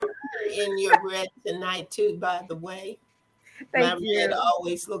in your red tonight too, by the way. My Thank red you.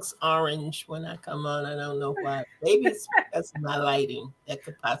 always looks orange when I come on. I don't know why. Maybe it's because of my lighting. That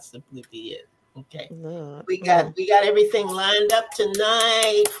could possibly be it. Okay. Look, We got everything lined up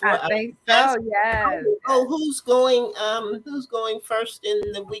tonight for I our think guest. so. Yes. Oh, who's going first in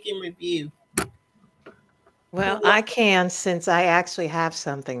the week in review? Who well, wants I can since I actually have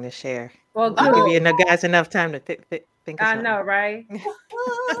something to share. Well, To give good. you guys enough time to think of I something. know, right?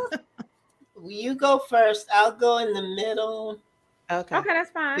 oh, you go first. I'll go in the middle. Okay. Okay,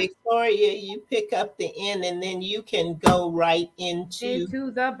 that's fine. Victoria, you pick up the end and then you can go right into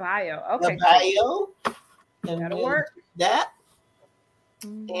Into the bio. the Okay, cool. bio and That'll we'll do work. that.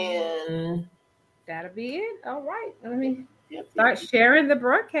 Mhm. And That'll be it. All right. Let me yep, yep, start sharing the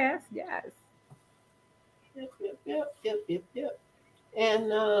broadcast. Yes. yep, yep, yep, yep, yep, yep.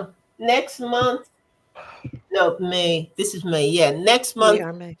 And next month, no, May. This is May. Yeah, next We month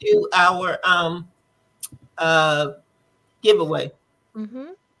are May. do our uh giveaway. Mm-hmm.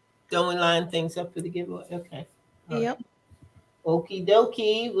 Don't we line things up for the giveaway? Okay. All right. Yep. Okie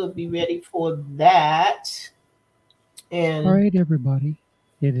dokie. We'll be ready for that. All And right, everybody.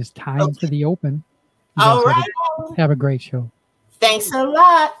 It is time for okay. the open. You All guys right. have a great show. Thanks a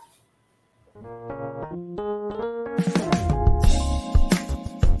lot.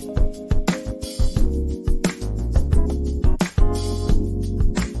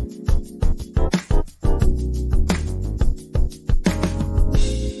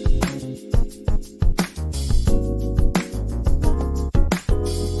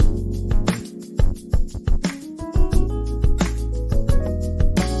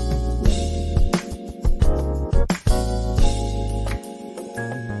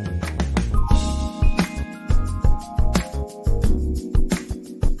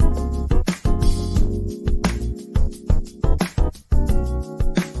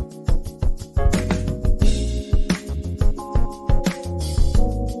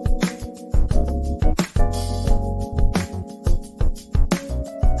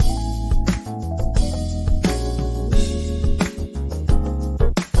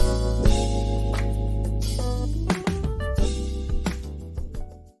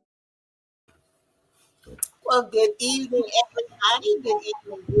 Well, good evening, everybody. Good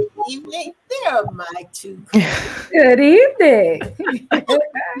evening. Good evening. There are my two queens. Good evening.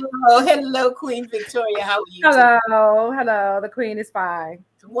 Hello, Queen Victoria. How are you today? Hello. Hello. The queen is fine.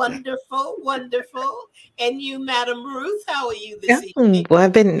 Wonderful, wonderful. And you, Madam Ruth, how are you this evening? Well,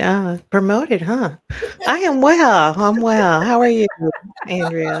 I've been promoted, huh? I am well. I'm well. How are you,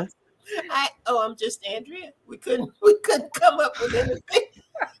 Andrea? I'm just Andrea. We couldn't come up with anything.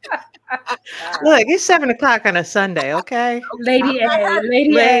 Look, it's 7 o'clock on a Sunday. Okay, Lady A.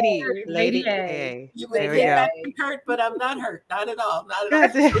 Lady A. Lady A. A. You would There we Lady think go. A. I'd be hurt, but I'm not hurt. Not at all. Not at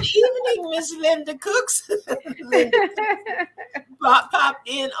all. Good. Good evening, Miss Linda Cooks. Linda popped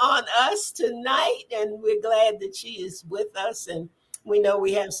in on us tonight, and we're glad that she is with us. And we know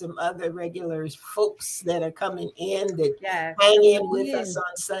we have some other regular folks that are coming in that Yes. hang in with us Yes.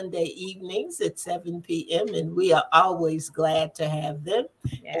 on Sunday evenings at 7 p.m. And we are always glad to have them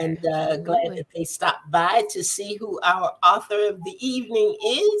and glad Absolutely. that they stopped by to see who our author of the evening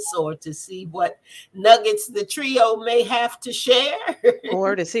is or to see what nuggets the trio may have to share.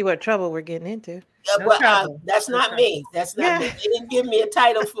 Or to see what trouble we're getting into. No trouble. That's No not trouble. me. That's not me. Yeah. They didn't give me a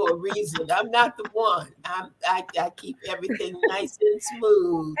title for a reason. I'm not the one. I keep everything nice and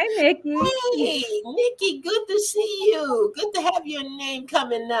smooth. Hey, Nikki. Hey, Nikki, good to see you. Good to have your name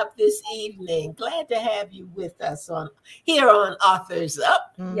coming up this evening. Glad to have you with us here on Authors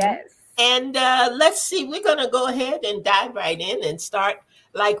Up. Mhm. Yes. And let's see, we're going to go ahead and dive right in and start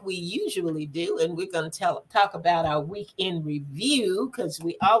like we usually do. And we're going to talk about our week in review because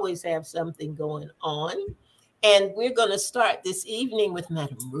we always have something going on. And we're going to start this evening with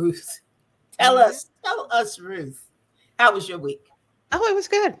Madam Ruth. Tell us, Ruth, how was your week? Oh, it was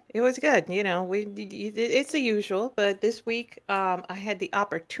good. It was good. It's the usual, but this week I had the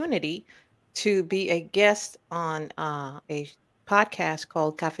opportunity to be a guest on a podcast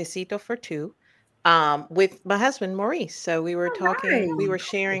called Cafecito for Two with my husband Maurice. So we were Nice. we were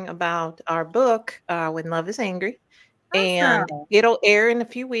sharing about our book, When Love is Angry, and Awesome. it'll air in a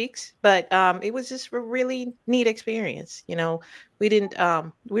few weeks. But it was just a really neat experience. We didn't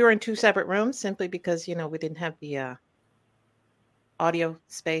we were in two separate rooms simply because we didn't have the audio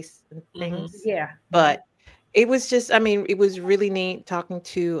space and things. Yeah. But it was just, I mean, it was really neat talking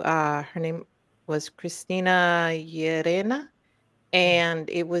to her name was Christina Yerena. And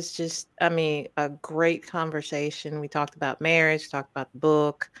it was just, I mean, a great conversation. We talked about marriage, talked about the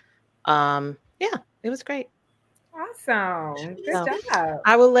book. Yeah, it was great. Awesome. Good So job.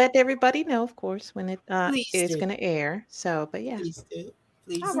 I will let everybody know, of course, when it Please is do. going to air. So, but yeah, Please do.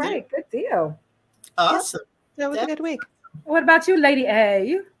 Please All do. right. Good deal. yep, Awesome. that was a That, good week. What about you, Lady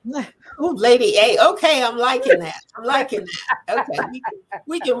A? oh, Lady A. Okay, I'm liking that. I'm liking that. Okay,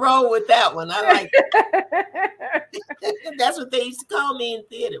 we can roll with that one. I like it. That's what they used to call me in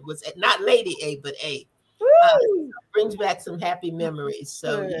theater. Was not Lady A, but A. Woo! Brings back some happy memories.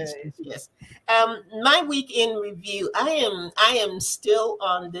 So yes, Good. yes. My week in review. I am still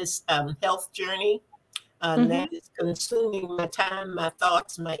on this health journey. Mhm. That is consuming my time, my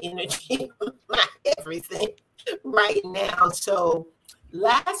thoughts, my energy, my everything right now. So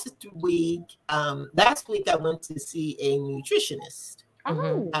last week I went to see a nutritionist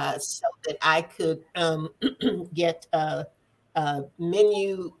Mhm. Oh, so that I could get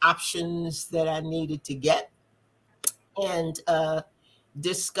menu options that I needed to get, and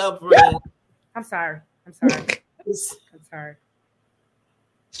discovering I'm sorry. I'm sorry. this. I'm sorry.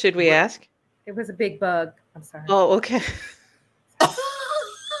 Should we What? ask? It was a big bug. I'm sorry. Oh, okay.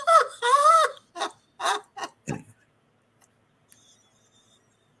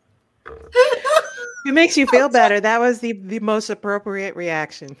 It makes you feel better. That was the most appropriate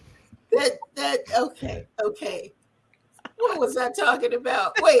reaction. Okay. What was I talking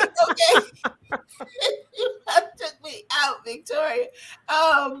about? Wait, okay. That took me out, Victoria.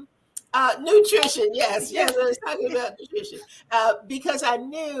 Nutrition, yes, I was talking about nutrition. Because I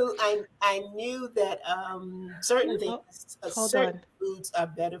knew that certain Oh, things, hold certain on. foods are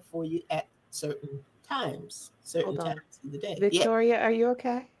better for you at certain Hold on. times of the day. Yeah. Victoria, are you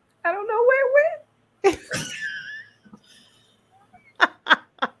okay? I don't know where it went.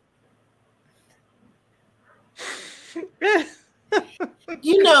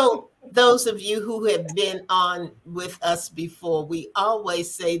 You know, those of you who have been on with us before, we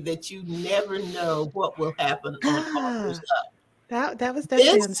always say that you never know what will happen on Offers Ah, Up. that was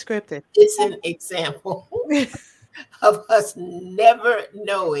definitely This unscripted. is an example of us never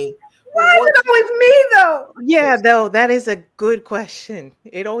knowing Why is what it always me though? Yeah, though, that is a good question.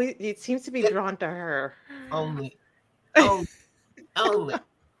 It seems to be it drawn to her. only, only, only.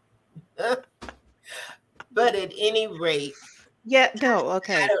 But at any rate, Yeah, no, I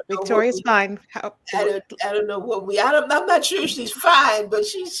okay. don't know what Victoria's we fine. How, I don't know what I'm not sure she's fine, but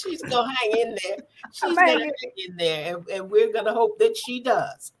she's gonna hang in there. I'm She's gonna hanging. hang in there, and we're gonna hope that she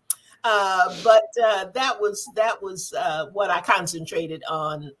does. That was what I concentrated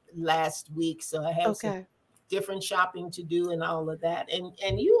on last week. So I have some okay. different shopping to do and all of that.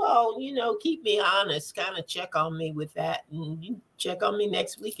 And you all, keep me honest, kind of check on me with that, and you check on me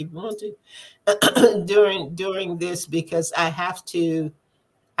next week if you want to during this, because I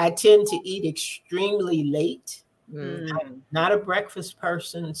tend to eat extremely late. Mm. Mm. Not a breakfast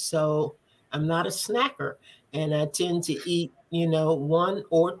person, so I'm not a snacker. And I tend to eat, one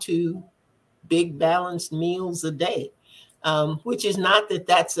or two big balanced meals a day, which is not that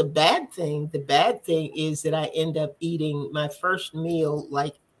that's a bad thing. The bad thing is that I end up eating my first meal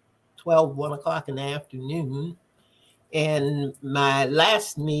like 1 o'clock in the afternoon. And my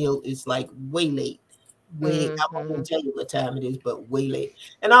last meal is like way late. I won't even Mhm. tell you what time it is, but way late.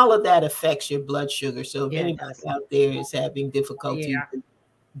 And all of that affects your blood sugar. So if Yeah, it anybody does. out there is having difficulty Yeah. with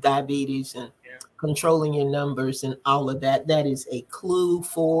diabetes and Yeah. controlling your numbers and all of that, that is a clue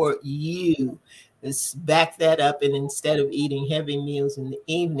for you. Let's back that up. And instead of eating heavy meals in the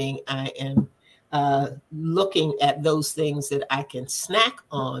evening, I am looking at those things that I can snack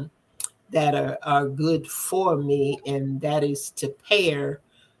on that are good for me, and that is to pair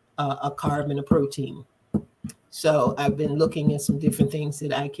a carb and a protein. So I've been looking at some different things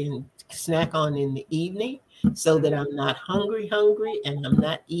that I can snack on in the evening so that I'm not hungry, and I'm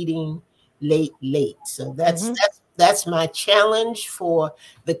not eating late. So that's Mhm. that's my challenge for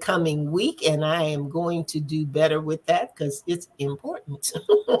the coming week, and I am going to do better with that because it's important.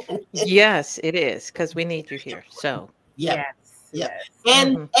 Yes, it is because we need you here. So, Yep, Yes. yep. Yes.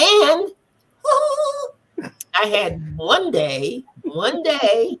 mhm. And I had one day,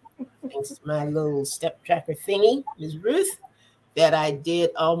 thanks to my little step tracker thingy, Ms. Ruth, that I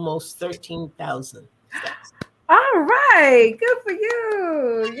did almost 13,000 steps. All right. Good for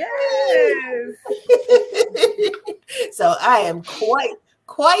you. Yes. So I am quite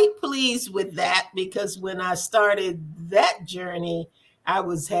pleased with that, because when I started that journey, I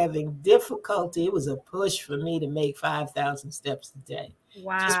was having difficulty. It was a push for me to make 5,000 steps a day, just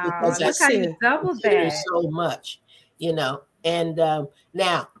Wow. because I Look how sit you Impressive. at the doubled computer that. so much, And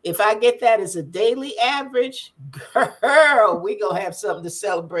now, if I get that as a daily average, girl, we gonna have something to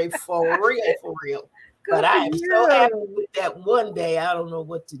celebrate for real, for real. But I am so happy with that one day. I don't know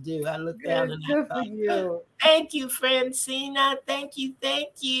what to do. I looked down and I thought, thank you, Francina. Thank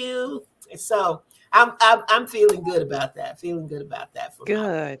you. So I'm feeling good about that. For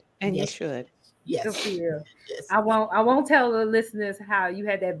good, and you should. Yes. Good for you. Yes. I won't tell the listeners how you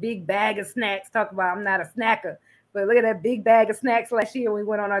had that big bag of snacks. Talk about I'm not a snacker, but look at that big bag of snacks last year when we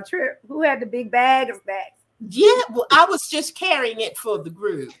went on our trip. Who had the big bag of snacks? Yeah, well, I was just carrying it for the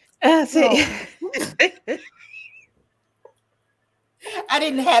group. I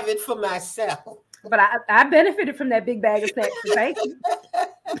didn't have it for myself. But I benefited from that big bag of snacks. So thank you.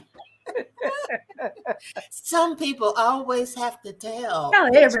 Some people always have to tell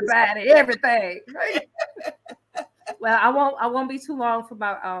everybody everything. Right? Well, I won't be too long for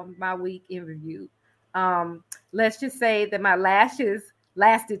my week in review. Let's just say that my lashes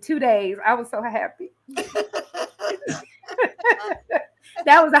lasted 2 days. I was so happy.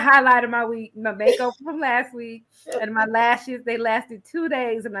 That was a highlight of my week. My makeup from last week and my lashes, they lasted 2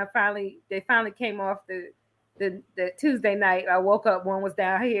 days, and they finally came off the Tuesday night. I woke up, one was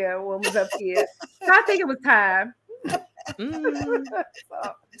down here, one was up here. So I think it was time. So,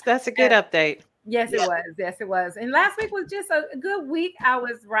 that's a good update. Yes, it was. And last week was just a good week. I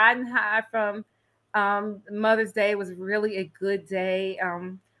was riding high from Mother's Day. It was really a good day.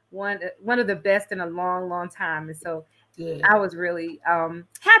 One of the best in a long time. And so good. I was really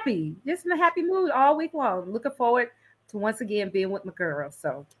happy, just in a happy mood all week long. Looking forward to once again being with my girls.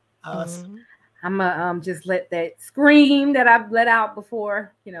 So awesome. I'm gonna just let that scream that I've let out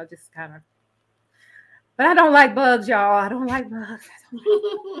before, just kind of. But I don't like bugs, y'all. I don't like bugs.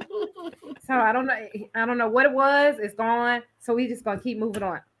 So I don't know what it was. It's gone. So we just gonna keep moving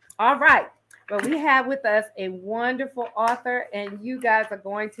on. All right. But we have with us a wonderful author, and you guys are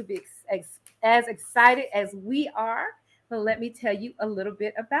going to be as excited as we are. So let me tell you a little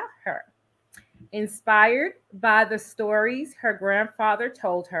bit about her. Inspired by the stories her grandfather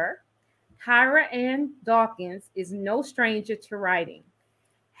told her, Kyra Ann Dawkins is no stranger to writing.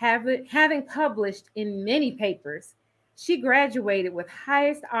 Having published in many papers, she graduated with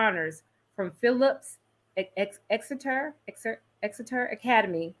highest honors from Phillips Exeter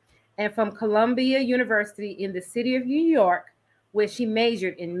Academy and from Columbia University in the city of New York, where she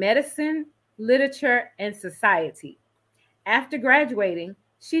majored in medicine, literature, and society. After graduating,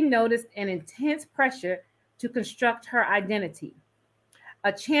 she noticed an intense pressure to construct her identity.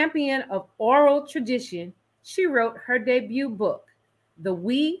 A champion of oral tradition, she wrote her debut book, The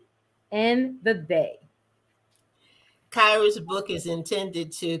We and the They. Kyra's book is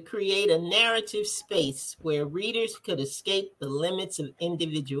intended to create a narrative space where readers could escape the limits of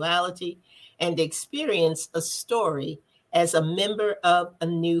individuality and experience a story as a member of a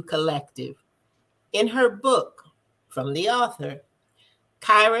new collective. In her book, from the author,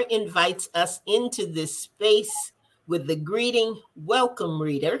 Kyra invites us into this space with the greeting, "Welcome,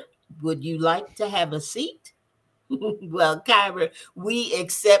 reader. Would you like to have a seat?" Well, Kyra, we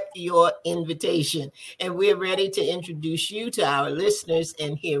accept your invitation, and we're ready to introduce you to our listeners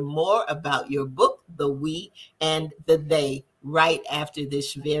and hear more about your book, The We and the They, right after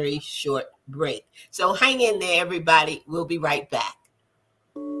this very short break. So hang in there, everybody. We'll be right back.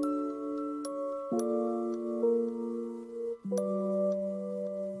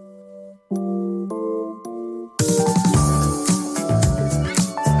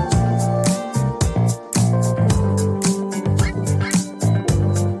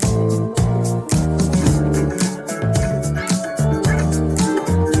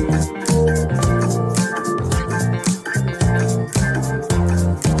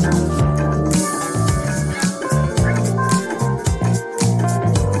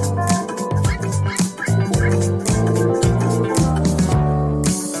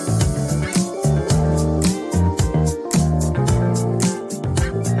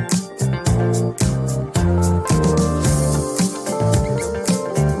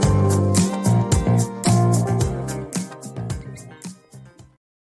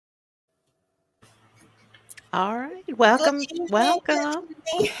 Welcome.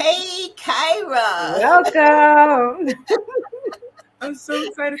 Hey, Kyra. Welcome. I'm so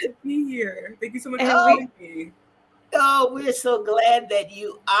excited to be here. Thank you so much for having me. Oh, we're so glad that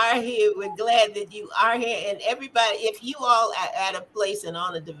you are here. We're glad that you are here. And everybody, if you all are at a place and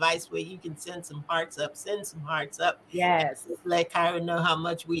on a device where you can send some hearts up, send some hearts up. Yes. Let Kyra know how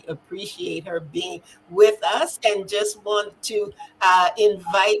much we appreciate her being with us, and just want to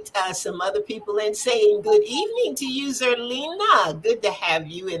invite some other people in, saying good evening to you, Zerlina. Good to have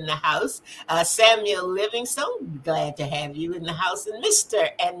you in the house. Samuel Livingstone, glad to have you in the house. And Mr.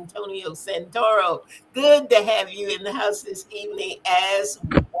 Antonio Santoro, good to have you in the house this evening as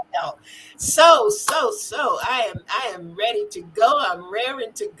Well, so I am ready to go. I'm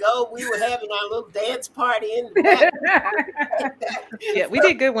raring to go. We were having our little dance party in the back. Yeah, we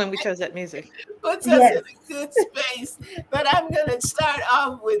did good when we chose that music. Puts us in a good space. But I'm going to start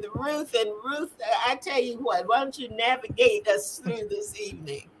off with Ruth. And Ruth, I tell you what, why don't you navigate us through this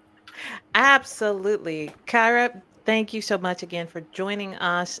evening? Absolutely. Kyra, thank you so much again for joining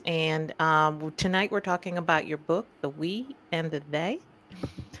us. And tonight we're talking about your book, The We and the They.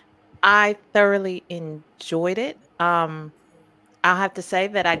 I thoroughly enjoyed it. I'll have to say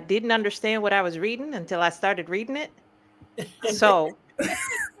that I didn't understand what I was reading until I started reading it. So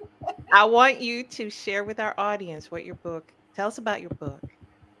I want you to share with our audience tell us about your book.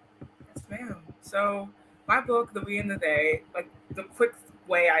 Yes, ma'am. So my book, The We and the They, like the quick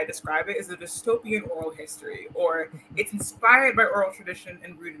way I describe it is a dystopian oral history, or it's inspired by oral tradition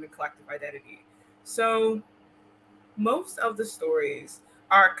and rooted in collective identity. So most of the stories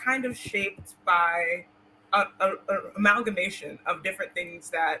are kind of shaped by an amalgamation of different things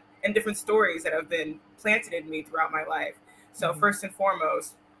and different stories that have been planted in me throughout my life. So first and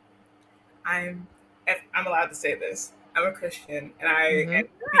foremost, if I'm allowed to say this, I'm a Christian, and being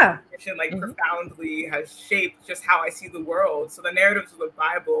a Christian profoundly has shaped just how I see the world. So the narratives of the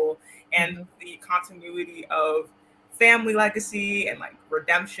Bible and the continuity of family legacy and like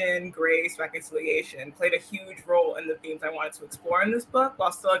redemption, grace, reconciliation played a huge role in the themes I wanted to explore in this book,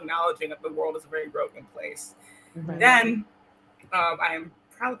 while still acknowledging that the world is a very broken place. Then I am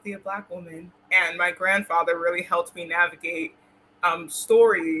proud to be a Black woman, and my grandfather really helped me navigate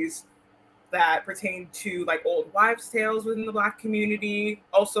stories that pertain to like old wives' tales within the Black community,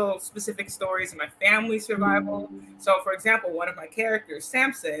 also specific stories in my family survival. So, for example, one of my characters,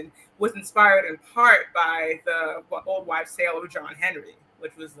 Samson, was inspired in part by the old wives' tale of John Henry,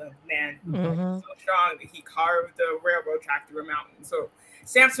 which was the man who was so strong that he carved the railroad track through a mountain. So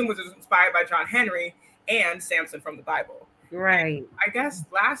Samson was inspired by John Henry and Samson from the Bible. Right. And I guess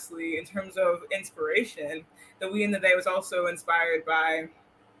lastly, in terms of inspiration, The We and the They was also inspired by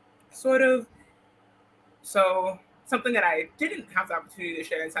so something that I didn't have the opportunity to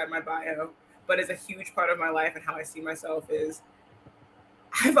share inside my bio, but is a huge part of my life and how I see myself is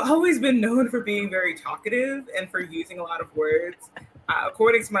I've always been known for being very talkative and for using a lot of words.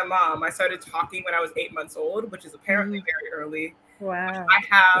 According to my mom, I started talking when I was 8 months old, which is apparently very early. Wow. I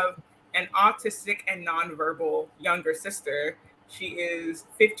have an autistic and nonverbal younger sister. She is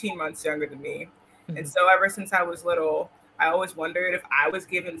 15 months younger than me. And so ever since I was little, I always wondered if I was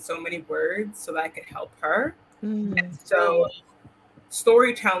given so many words so that I could help her. And so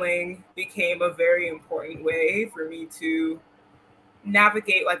storytelling became a very important way for me to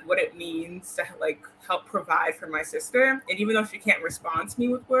navigate like what it means to like help provide for my sister. And even though she can't respond to me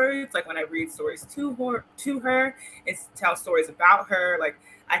with words, like when I read stories to her and tell stories about her, like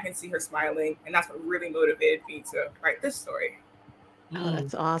I can see her smiling. And that's what really motivated me to write this story. Oh,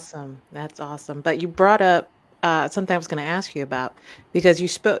 that's awesome. That's awesome. But you brought up something I was going to ask you about, because you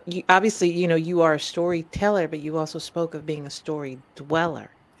obviously, you are a storyteller, but you also spoke of being a story dweller.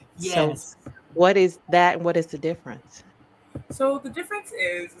 Yes. So what is that? And what is the difference? So the difference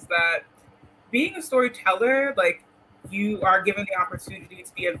is that being a storyteller, like you are given the opportunity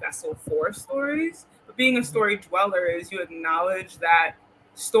to be a vessel for stories, but being a story dweller is you acknowledge that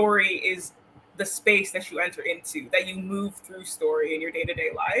story is the space that you enter into, that you move through story in your day-to-day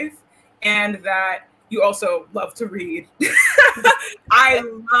life, and that you also love to read. I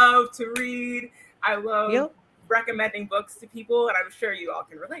love to read. I love recommending books to people, and I'm sure you all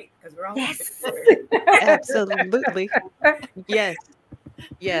can relate because we're all Absolutely.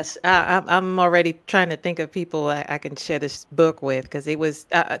 Yes. I'm already trying to think of people I can share this book with, because it was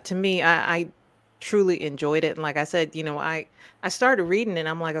to me, I truly enjoyed it. And like I said, I started reading and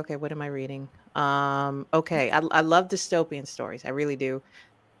I'm like, okay, what am I reading? Okay, I love dystopian stories. I really do.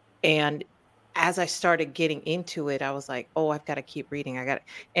 And as I started getting into it, I was like, oh, I've got to keep reading.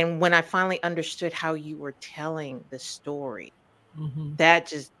 And when I finally understood how you were telling the story, that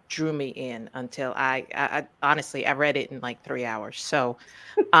just drew me in until I honestly, I read it in like 3 hours. So,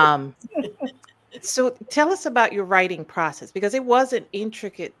 so tell us about your writing process, because it was an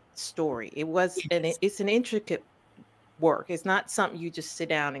intricate story. It's an intricate work. It's not something you just sit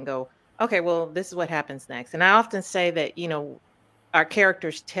down and go, okay, well, this is what happens next. And I often say that, our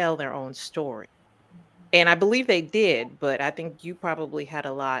characters tell their own story. And I believe they did, but I think you probably had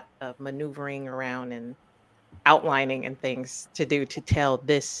a lot of maneuvering around and outlining and things to do to tell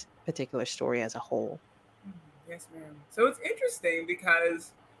this particular story as a whole. Yes, ma'am. So it's interesting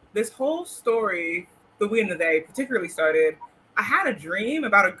because this whole story, The We and the They, particularly started, I had a dream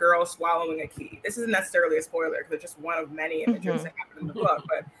about a girl swallowing a key. This isn't necessarily a spoiler because it's just one of many images that happen in the book,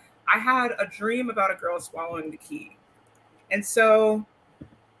 but I had a dream about a girl swallowing the key. And so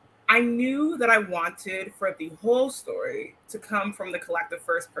I knew that I wanted for the whole story to come from the collective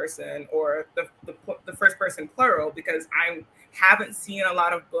first person, or the first person plural, because I haven't seen a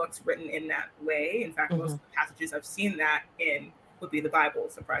lot of books written in that way. In fact, most of the passages I've seen that in would be the Bible.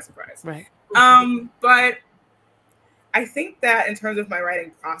 Surprise, surprise. Right. But I think that in terms of my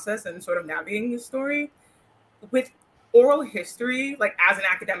writing process and sort of navigating the story, with oral history, like as an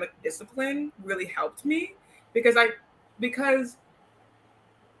academic discipline, really helped me because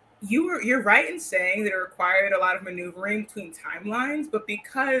you're right in saying that it required a lot of maneuvering between timelines, but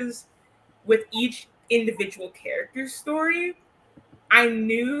because with each individual character's story, I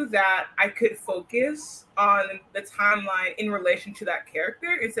knew that I could focus on the timeline in relation to that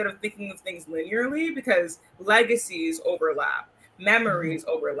character instead of thinking of things linearly, because legacies overlap, memories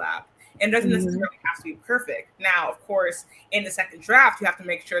overlap, and doesn't necessarily have to be perfect. Now, of course, in the second draft, you have to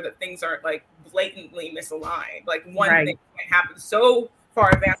make sure that things aren't like blatantly misaligned. Like one thing can happen so far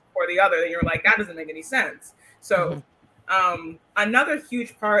advanced before the other that you're like, that doesn't make any sense. So another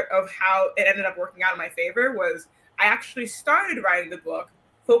huge part of how it ended up working out in my favor was I actually started writing the book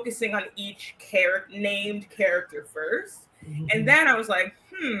focusing on each named character first. And then I was like,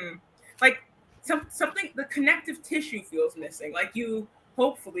 like something, the connective tissue feels missing. Like you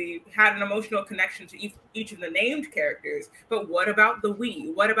hopefully had an emotional connection to each of the named characters, but what about the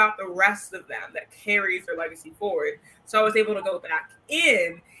we? What about the rest of them that carries their legacy forward? So I was able to go back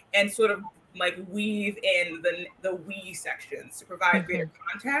in and sort of like weave in the we sections to provide greater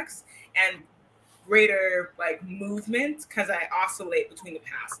context and greater like movement, because I oscillate between the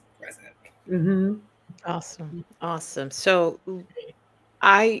past and present. Awesome. So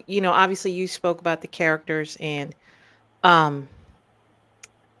obviously you spoke about the characters, and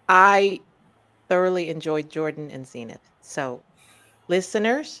I thoroughly enjoyed Jordan and Zenith. So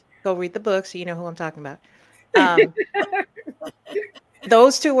listeners, go read the book so you know who I'm talking about.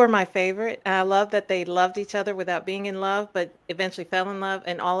 Those two were my favorite. I love that they loved each other without being in love, but eventually fell in love,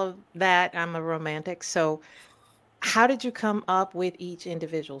 and all of that. I'm a romantic. So how did you come up with each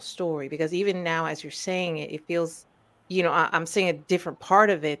individual story? Because even now, as you're saying it, it feels, I'm seeing a different part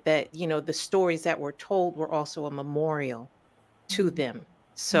of it, that, the stories that were told were also a memorial to them.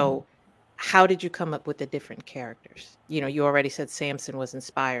 So how did you come up with the different characters? You already said Samson was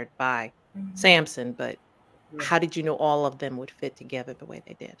inspired by Samson, but how did you know all of them would fit together the way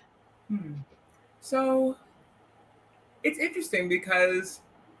they did? So it's interesting because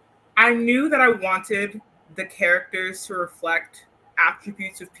I knew that I wanted the characters to reflect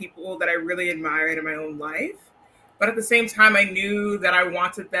attributes of people that I really admired in my own life. But at the same time, I knew that I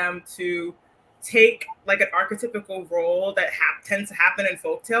wanted them to take like an archetypical role that tends to happen in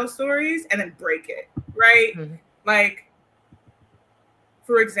folktale stories and then break it, right? Like,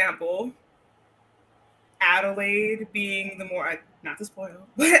 for example, Adelaide being the more, not to spoil,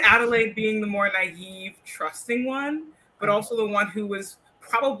 but Adelaide being the more naive, trusting one, but also the one who was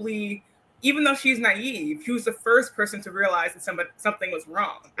probably, even though she's naive, she was the first person to realize that something was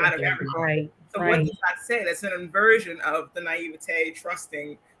wrong out of everyone. What does that say? That's an inversion of the naivete,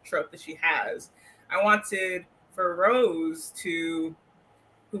 trusting trope that she has. I wanted for Rose who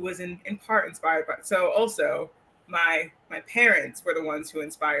was in part inspired by, so also my parents were the ones who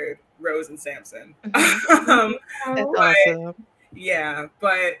inspired Rose and Samson. That's awesome. Yeah,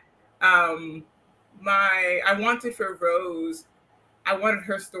 but I wanted for Rose, I wanted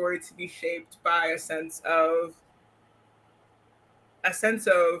her story to be shaped by a sense of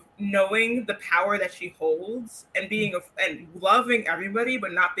knowing the power that she holds and and loving everybody,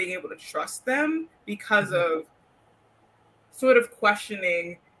 but not being able to trust them because of sort of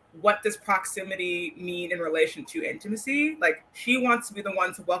questioning, what does proximity mean in relation to intimacy? Like, she wants to be the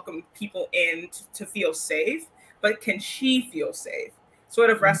one to welcome people in to feel safe, but can she feel safe? Sort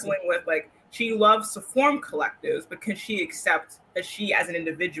of wrestling with, like, she loves to form collectives, but can she accept that she as an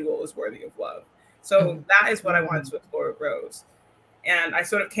individual is worthy of love? So that is what I wanted to explore with Rose. And I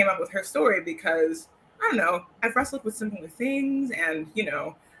sort of came up with her story because, I don't know, I've wrestled with similar things, and,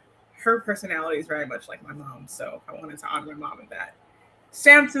 her personality is very much like my mom. So I wanted to honor my mom in that.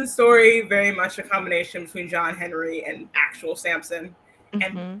 Samson's story, very much a combination between John Henry and actual Samson,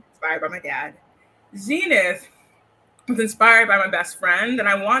 and inspired by my dad. Zenith was inspired by my best friend, and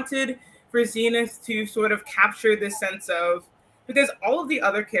I wanted for Zenith to sort of capture this sense of, because all of the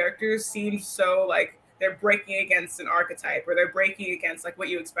other characters seem so like they're breaking against an archetype or they're breaking against like what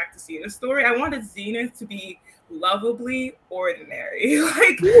you expect to see in a story. I wanted Zenith to be lovably ordinary,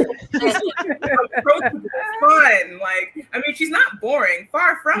 like approachable, fun. Like, I mean, she's not boring,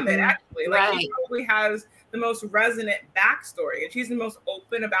 far from it, actually. Like, she probably has the most resonant backstory, and she's the most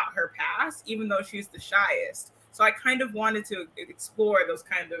open about her past, even though she's the shyest. So I kind of wanted to explore those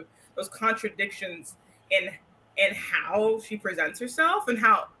contradictions in how she presents herself and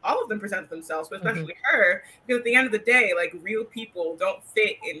how all of them present themselves, but especially her, because at the end of the day, like, real people don't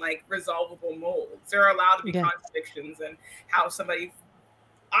fit in like resolvable molds. There are allowed to be contradictions in how somebody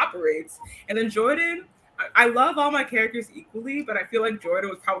operates. And then Jordan, I love all my characters equally, but I feel like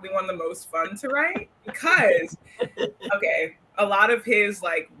Jordan was probably one of the most fun to write because, okay, a lot of his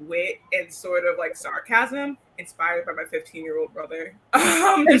like wit and sort of like sarcasm inspired by my 15-year-old brother.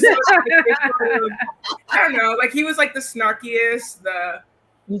 Just I don't know, like he was like the snarkiest,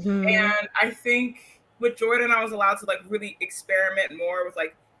 and I think with Jordan, I was allowed to like really experiment more with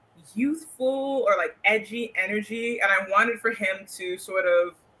like youthful or like edgy energy, and I wanted for him to sort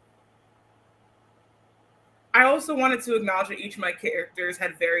of. I also wanted to acknowledge that each of my characters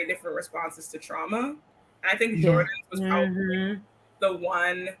had very different responses to trauma. And I think Jordan was probably the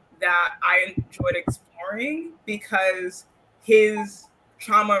one that I enjoyed exploring because his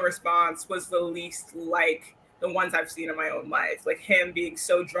trauma response was the least like the ones I've seen in my own life. Like him being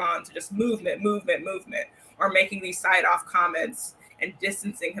so drawn to just movement, or making these side-off comments and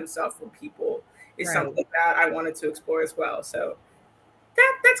distancing himself from people is something that I wanted to explore as well. So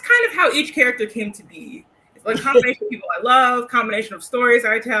that's kind of how each character came to be. Like combination of people I love, combination of stories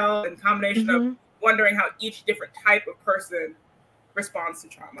I tell, and combination of wondering how each different type of person responds to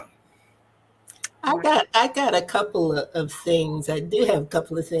trauma. I got a couple of things. I do have a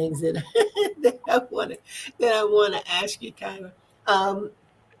couple of things that I want to ask you, Kyra.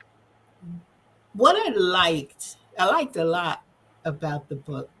 What I liked a lot about the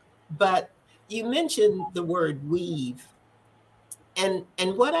book, but you mentioned the word weave, and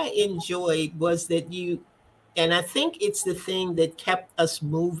what I enjoyed was that you. And I think it's the thing that kept us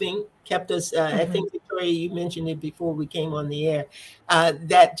moving, kept us, I think, Victoria, you mentioned it before we came on the air,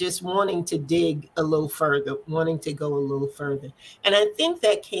 that just wanting to dig a little further, wanting to go a little further. And I think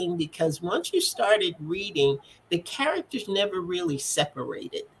that came because once you started reading, the characters never really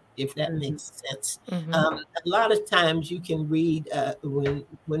separated, if that makes sense. A lot of times you can read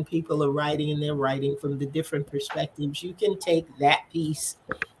when people are writing and they're writing from the different perspectives, you can take that piece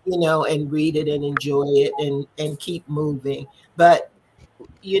and read it and enjoy it and keep moving. But,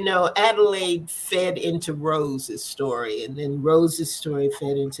 Adelaide fed into Rose's story, and then Rose's story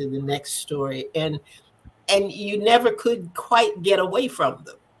fed into the next story. And you never could quite get away from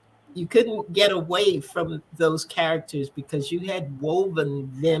them. You couldn't get away from those characters because you had woven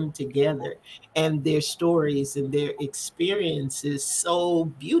them together and their stories and their experiences so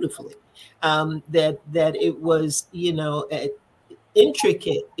beautifully that it was,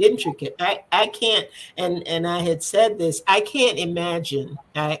 intricate. I can't, and I had said this, I can't imagine.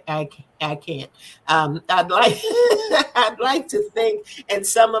 I can't. I'd like to think, and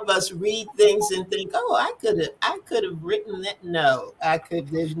some of us read things and think, oh, I could have written that. No, I could.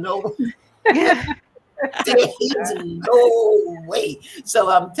 There's no there's no way. So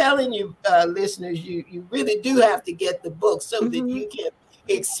I'm telling you, listeners, you really do have to get the book so that you can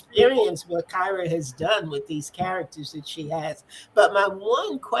experience what Kyra has done with these characters that she has. But my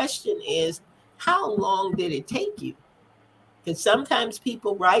one question is, how long did it take you? Because sometimes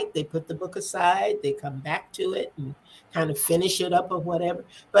people write, they put the book aside, they come back to it and kind of finish it up or whatever.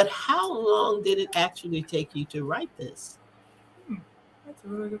 But how long did it actually take you to write this? That's a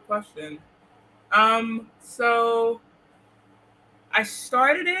really good question. So I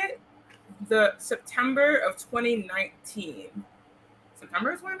started it the September of 2019.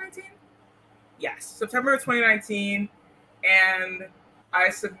 September of 2019? Yes, September of 2019. And I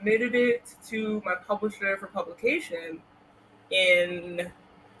submitted it to my publisher for publication in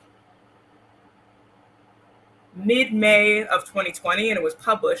mid-May of 2020, and it was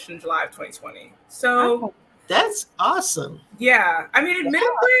published in July of 2020. So that's awesome. Yeah. I mean,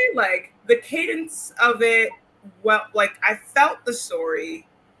 admittedly, like the cadence of it, well, like I felt the story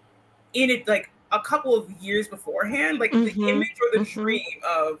in it like a couple of years beforehand, like the image or the dream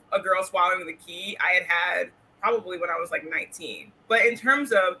of a girl swallowing the key I had probably when I was like 19. But in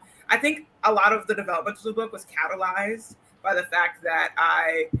terms of, I think a lot of the development of the book was catalyzed by the fact that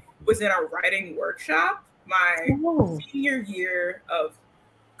I was in a writing workshop my senior year of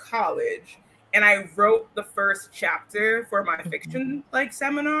college, and I wrote the first chapter for my fiction like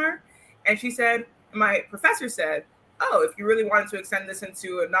seminar. And she said, my professor said, oh, if you really wanted to extend this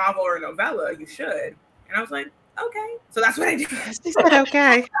into a novel or a novella, you should. And I was like, okay. So that's what I did. She said,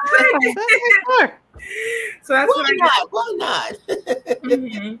 okay. Sure. So that's what I did. Why not?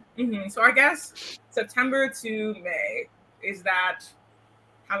 So I guess September to May, is that,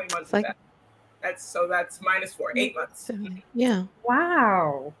 how many months is that? That's -4, 8 months. Yeah.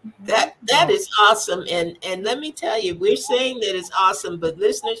 Wow. That is awesome. And let me tell you, we're saying that it's awesome, but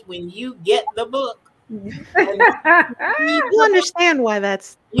listeners, when you get the book, you understand why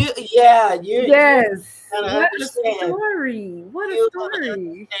that's yes. What a story. What a story.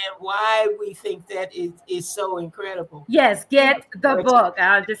 And why we think that is so incredible. Yes, get the book.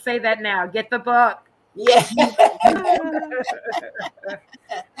 I'll just say that now. Get the book. Yeah.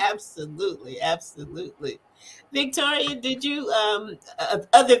 Absolutely. Victoria, did you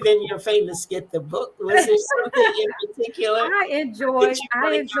other than your famous get the book, was there something in particular? I enjoyed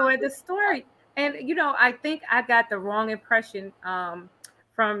the story. And I think I got the wrong impression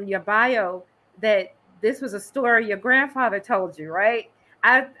from your bio that this was a story your grandfather told you, right?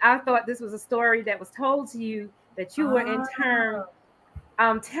 I thought this was a story that was told to you that you were in turn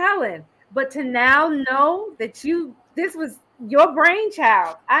telling. But to now know that this was your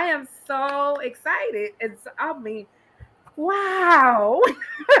brainchild, I am so excited. I mean, wow.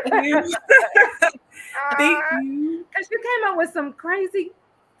 Thank you. Because you came up with some crazy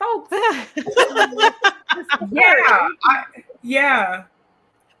folks. Yeah.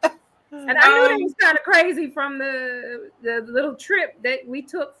 And I knew it was kind of crazy from the little trip that we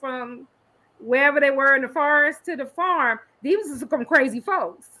took from wherever they were in the forest to the farm. These are some crazy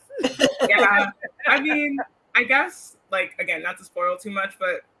folks. Yeah. I mean, I guess, like, again, not to spoil too much,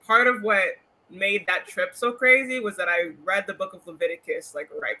 but part of what made that trip so crazy was that I read the book of Leviticus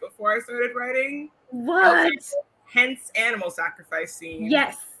like right before I started writing. What? Hence animal sacrifice scene.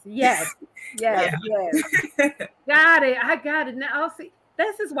 Yes. Got it. I got it. Now, see,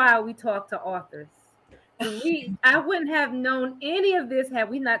 this is why we talk to authors. I wouldn't have known any of this had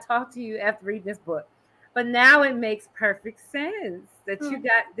we not talked to you after reading this book. But now it makes perfect sense that you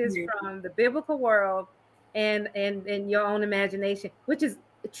got this from the biblical world and your own imagination, which is,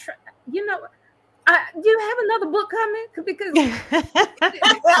 you have another book coming? Because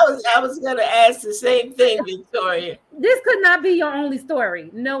I was going to ask the same thing, Victoria. This could not be your only story.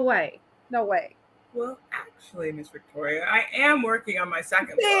 No way. Well, actually, Miss Victoria, I am working on my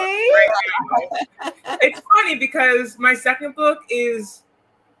second book right now. It's funny because my second book is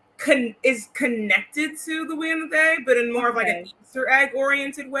connected to The Wee and the They, but in more of like an Easter egg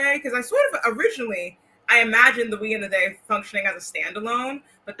oriented way. Because I sort of originally imagined The Wee and the They functioning as a standalone,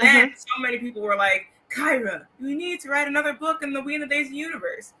 but then so many people were like, Kyra, you need to write another book in The Wee and the They's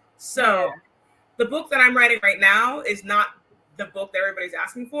universe. So the book that I'm writing right now is not the book that everybody's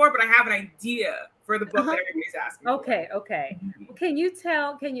asking for, but I have an idea for the book that everybody's asking for. Okay. Can you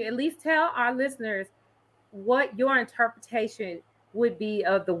at least tell our listeners what your interpretation would be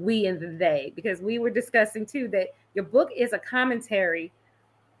of the we and the they? Because we were discussing too that your book is a commentary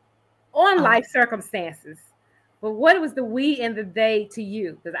on life circumstances. But what was the we and the they to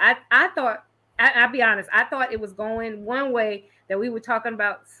you? Because I thought, I'll be honest, I thought it was going one way, that we were talking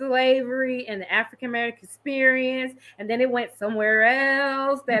about slavery and the African American experience, and then it went somewhere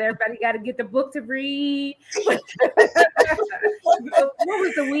else that everybody got to get the book to read. What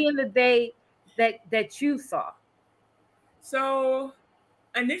was the we and the they that you saw? So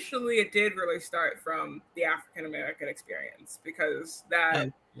initially it did really start from the African American experience, because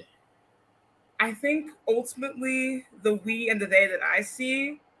that I think ultimately the we and the they that I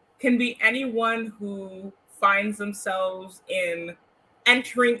see can be anyone who finds themselves in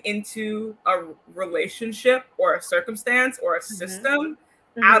entering into a relationship or a circumstance or a system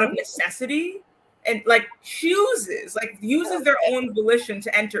out of necessity, and uses their own volition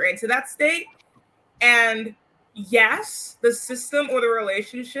to enter into that state. And yes, the system or the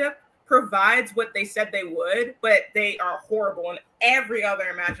relationship provides what they said they would, but they are horrible in every other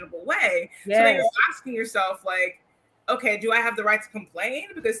imaginable way. So then you're asking yourself, okay, do I have the right to complain?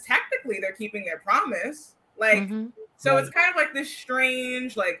 Because technically they're keeping their promise. So it's kind of like this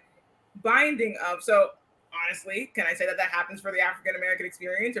strange, binding of, so honestly, can I say that happens for the African American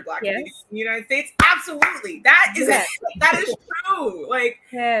experience or Black community in the United States? Absolutely. That is true.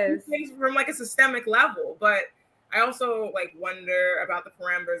 Things from a systemic level. But I also wonder about the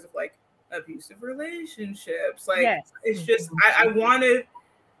parameters of abusive relationships. It's just, I wanted,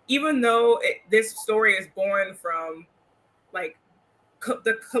 even though this story is born from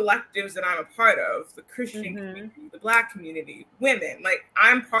the collectives that I'm a part of, the Christian community, the Black community, women,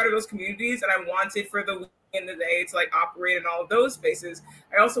 I'm part of those communities, and I wanted for the end of the day to operate in all of those spaces.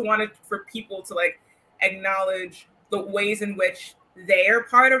 I also wanted for people to acknowledge the ways in which they are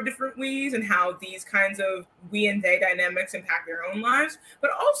part of different we's and how these kinds of we and they dynamics impact their own lives,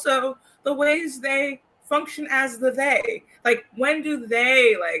 but also the ways they function as the they. Like, when do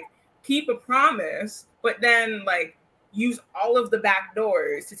they like keep a promise, but then like use all of the back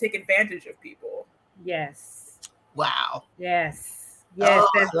doors to take advantage of people? Yes. Wow. Yes. Yes, Oh,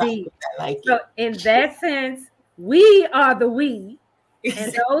 that's I like deep. it. I like So it. in that sense, we are the we,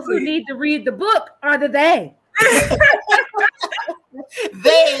 and those who Exactly. need to read the book are the they.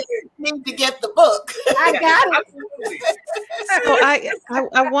 They need to get the book. I got it. Absolutely. So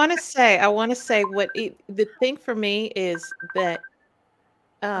I want to say the thing for me is that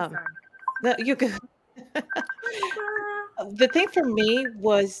I'm no, you could. The thing for me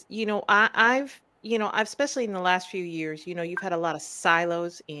was, I've especially in the last few years, you've had a lot of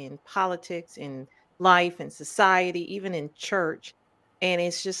silos in politics, in life, and society, even in church. And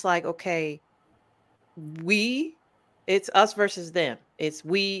it's just like, okay, it's us versus them. It's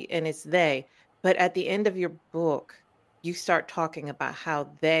we and it's they. But at the end of your book, you start talking about how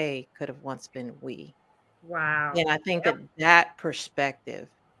they could have once been we. Wow. And I think that perspective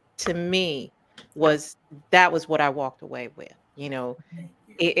to me was that was what I walked away with.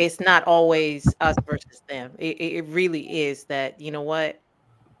 It's not always us versus them. It really is that, you know what,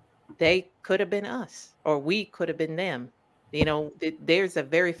 they could have been us or we could have been them. There's a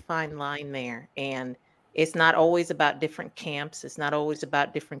very fine line there. And it's not always about different camps. It's not always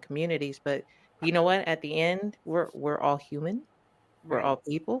about different communities. But you know what? At the end, we're all human. We're all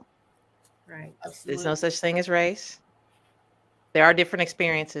people. Right. There's no such thing as race. There are different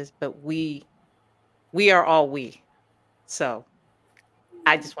experiences, but we are all we. So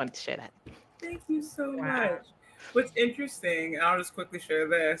I just wanted to share that. Thank you so Wow. much. What's interesting, and I'll just quickly share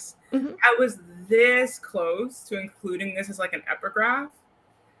this, Mhm. I was this close to including this as like an epigraph,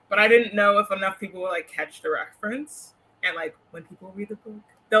 but I didn't know if enough people would like catch the reference. And like when people read the book,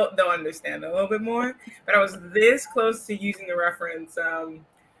 they'll understand a little bit more. But I was this close to using the reference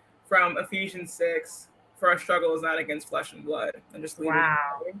from Ephesians 6, for our struggle is not against flesh and blood. And just leave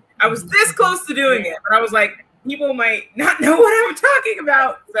Wow. it. I was this close to doing it, but I was like, people might not know what I'm talking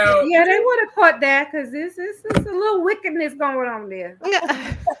about. So Yeah, they would have caught that because this is a little wickedness going on there.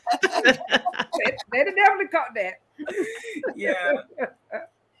 Yeah. They'd have definitely caught that. yeah.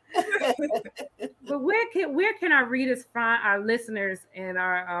 But where can our readers find, our listeners and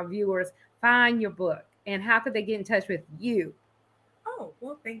our viewers find your book, and how could they get in touch with you? Oh,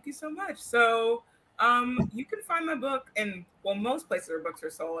 well, thank you so much. So you can find my book in, well, most places where books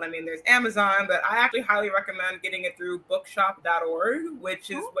are sold. I mean, there's Amazon, but I actually highly recommend getting it through bookshop.org, which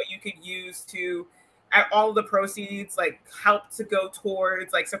is what you could use to, all the proceeds, like help to go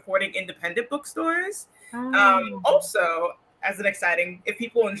towards like supporting independent bookstores. Also, as an exciting, if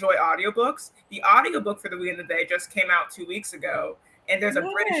people enjoy audiobooks, the audiobook for The We and the They just came out 2 weeks ago. And there's a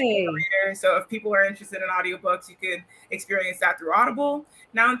British narrator. So if people are interested in audiobooks, you can experience that through Audible.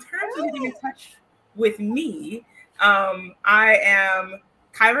 Now, in terms of getting in touch with me, I am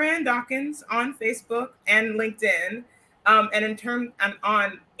Kyra Ann Dawkins on Facebook and LinkedIn. And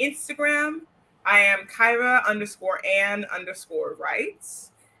on Instagram, I am Kyra_Ann_writes.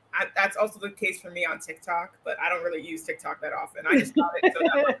 That's also the case for me on TikTok, but I don't really use TikTok that often. I just got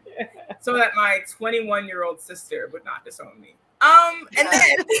it so that my 21-year-old sister would not disown me.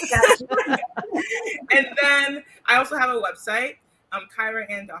 And then I also have a website,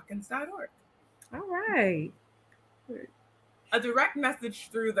 KyraAnnDawkins.org. All right. A direct message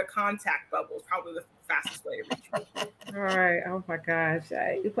through the contact bubble is probably the fastest way to reach me. All right. Oh my gosh.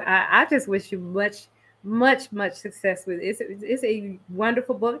 I just wish you much success with it. It's a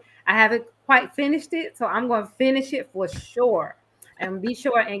wonderful book. I haven't quite finished it, so I'm going to finish it for sure. And be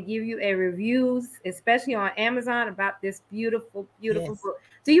sure and give you a reviews, especially on Amazon, about this beautiful book.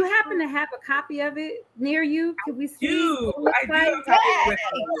 Do you happen to have a copy of it near you? Can we see? I do. Have a copy with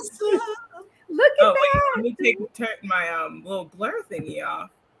me. Look at that. Wait, let me turn my little blur thingy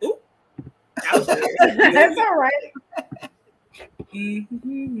off. Ooh, that was weird. That's all right.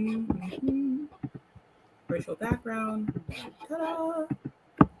 Racial background. Ta-da.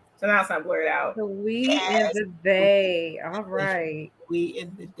 So now it's not blurred out. The we and the they. All right. We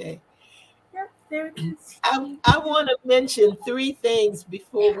and the they. Yep, there it is. I want to mention 3 things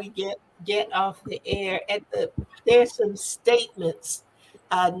before we get off the air. There's some statements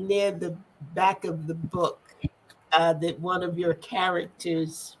near the back of the book that one of your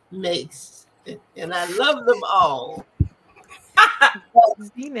characters makes, and I love them all. But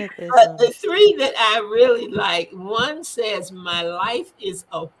the 3 that I really like, one says, "My life is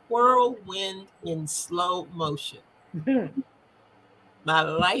a whirlwind in slow motion." My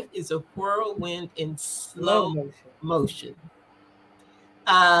life is a whirlwind in slow motion.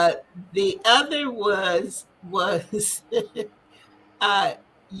 The other was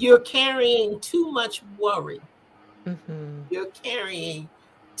you're carrying too much worry. Mm-hmm. You're carrying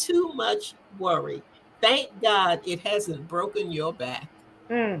too much worry. Thank God it hasn't broken your back.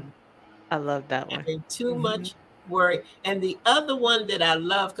 Mm. I love that one. Carrying too Mhm. much worry. And the other one that I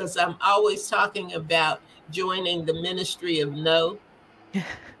love, because I'm always talking about joining the ministry of no.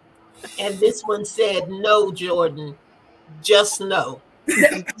 And this one said, no, Jordan, just no.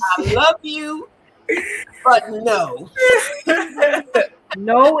 I love you, but no.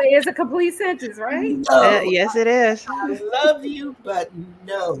 No is a complete sentence, right? No. Yes, it is. I love you, but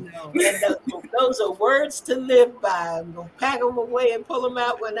no. No. And those are words to live by. I'm going to pack them away and pull them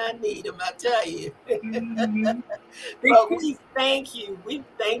out when I need them, I tell you. Mhm. But we thank you. We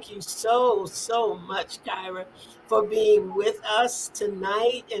thank you so, so much, Kyra, for being with us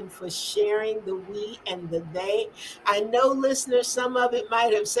tonight and for sharing the we and the they. I know, listeners, some of it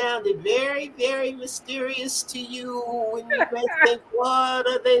might have sounded very, very mysterious to you when you may think, what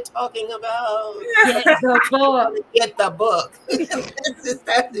are they talking about? Get the book. Get the book.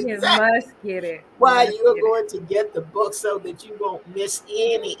 That's You exactly must get it. why Must you're get it. going to get the book so that you won't miss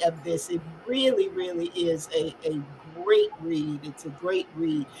any of this. It really, really is a great read. It's a great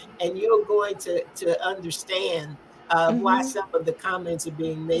read. And you're going to understand why Mhm. some of the comments are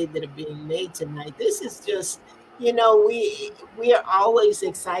being made that are being made tonight. This is just, you know, we are always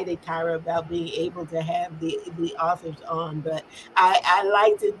excited, Kyra, about being able to have the authors on. But I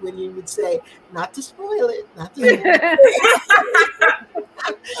liked it when you would say, not to spoil it, not to spoil it.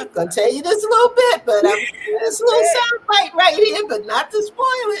 I'm gonna tell you this a little bit, but I'm this little sound bite right here, but not to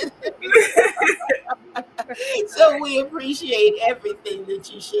spoil it. So we appreciate everything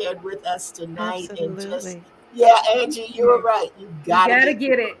that you shared with us tonight, and just Absolutely. yeah, Angie, you were right. You You gotta, gotta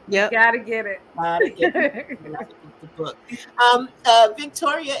get it. Yep. You gotta get it. gotta get the book.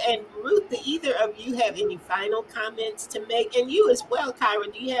 Victoria and Ruth, do either of you have any final comments to make? And you as well,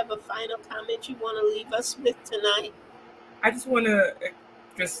 Kyra, do you have a final comment you want to leave us with tonight? I just want to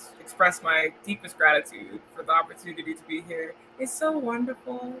just express my deepest gratitude for the opportunity to be here. It's so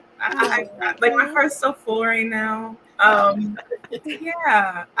wonderful. I like my heart's so full right now.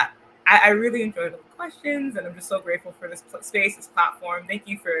 Yeah, I really enjoyed the questions, and I'm just so grateful for this space, this platform. Thank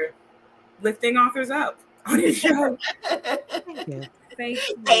you for lifting authors up on your show. Thank you.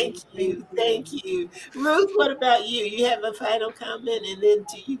 Thank you. Thank you. Ruth, what about you? You have a final comment, and then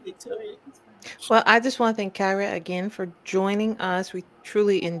to you, Victoria. Well, I just want to thank Kyra again for joining us. We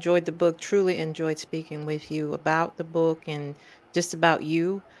truly enjoyed the book, truly enjoyed speaking with you about the book and just about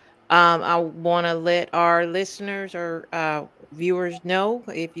you. I want to let our listeners or viewers know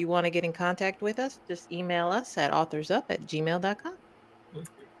if you want to get in contact with us, just email us at authorsup@gmail.com.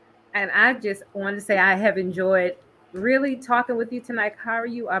 And I just want to say I have enjoyed really talking with you tonight. Kyra,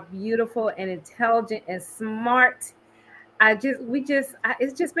 you are beautiful and intelligent and smart.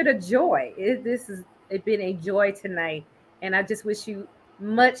 It's just been a joy. It's been a joy tonight, and I just wish you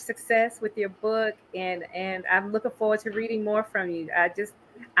much success with your book, and I'm looking forward to reading more from you.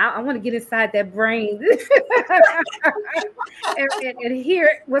 I want to get inside that brain and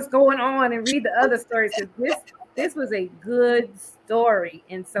hear what's going on and read the other stories, because this was a good story,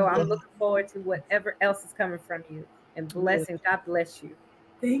 and so I'm looking forward to whatever else is coming from you. And blessings, God bless you.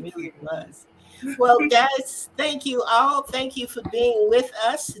 Thank Really you. was. Well, guys, thank you all. Thank you for being with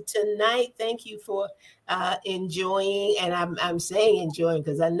us tonight. Thank you for enjoying, and I'm saying enjoying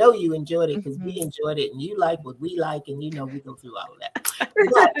because I know you enjoyed it, because we enjoyed it, and you like what we like, and you know we go through all of that.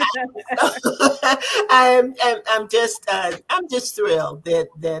 I'm just thrilled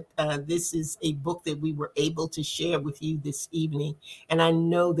that this is a book that we were able to share with you this evening, and I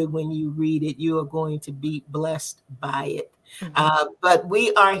know that when you read it, you are going to be blessed by it. But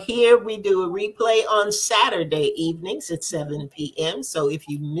we are here. We do a replay on Saturday evenings at 7 p.m. So if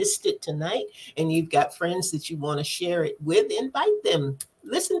you missed it tonight and you've got friends that you want to share it with, invite them.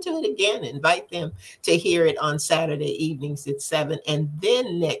 Listen to it again. Invite them to hear it on Saturday evenings at 7. And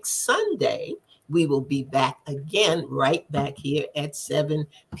then next Sunday, we will be back again, right back here at 7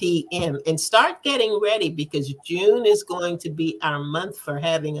 p.m. And start getting ready, because June is going to be our month for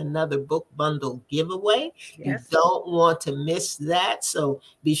having another book bundle giveaway. Yes. You don't want to miss that. So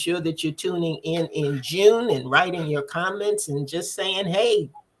be sure that you're tuning in June and writing your comments and just saying, hey,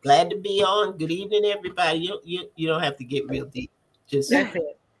 glad to be on. Good evening, everybody. You don't have to get real deep. Just That's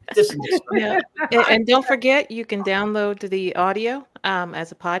it. Just an expression. Yeah. And don't forget, you can download the audio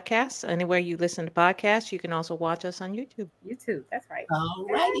as a podcast. Anywhere you listen to podcasts, you can also watch us on YouTube. YouTube, that's right. All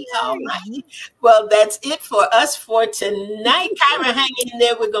righty. Well, that's it for us for tonight. Kyra, hang in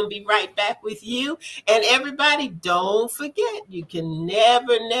there. We're going to be right back with you. And everybody, don't forget, you can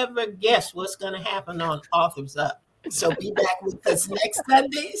never guess what's going to happen on Authors Up. So be back with us next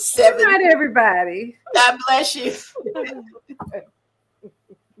Sunday, 7. Good night, everybody. God bless you.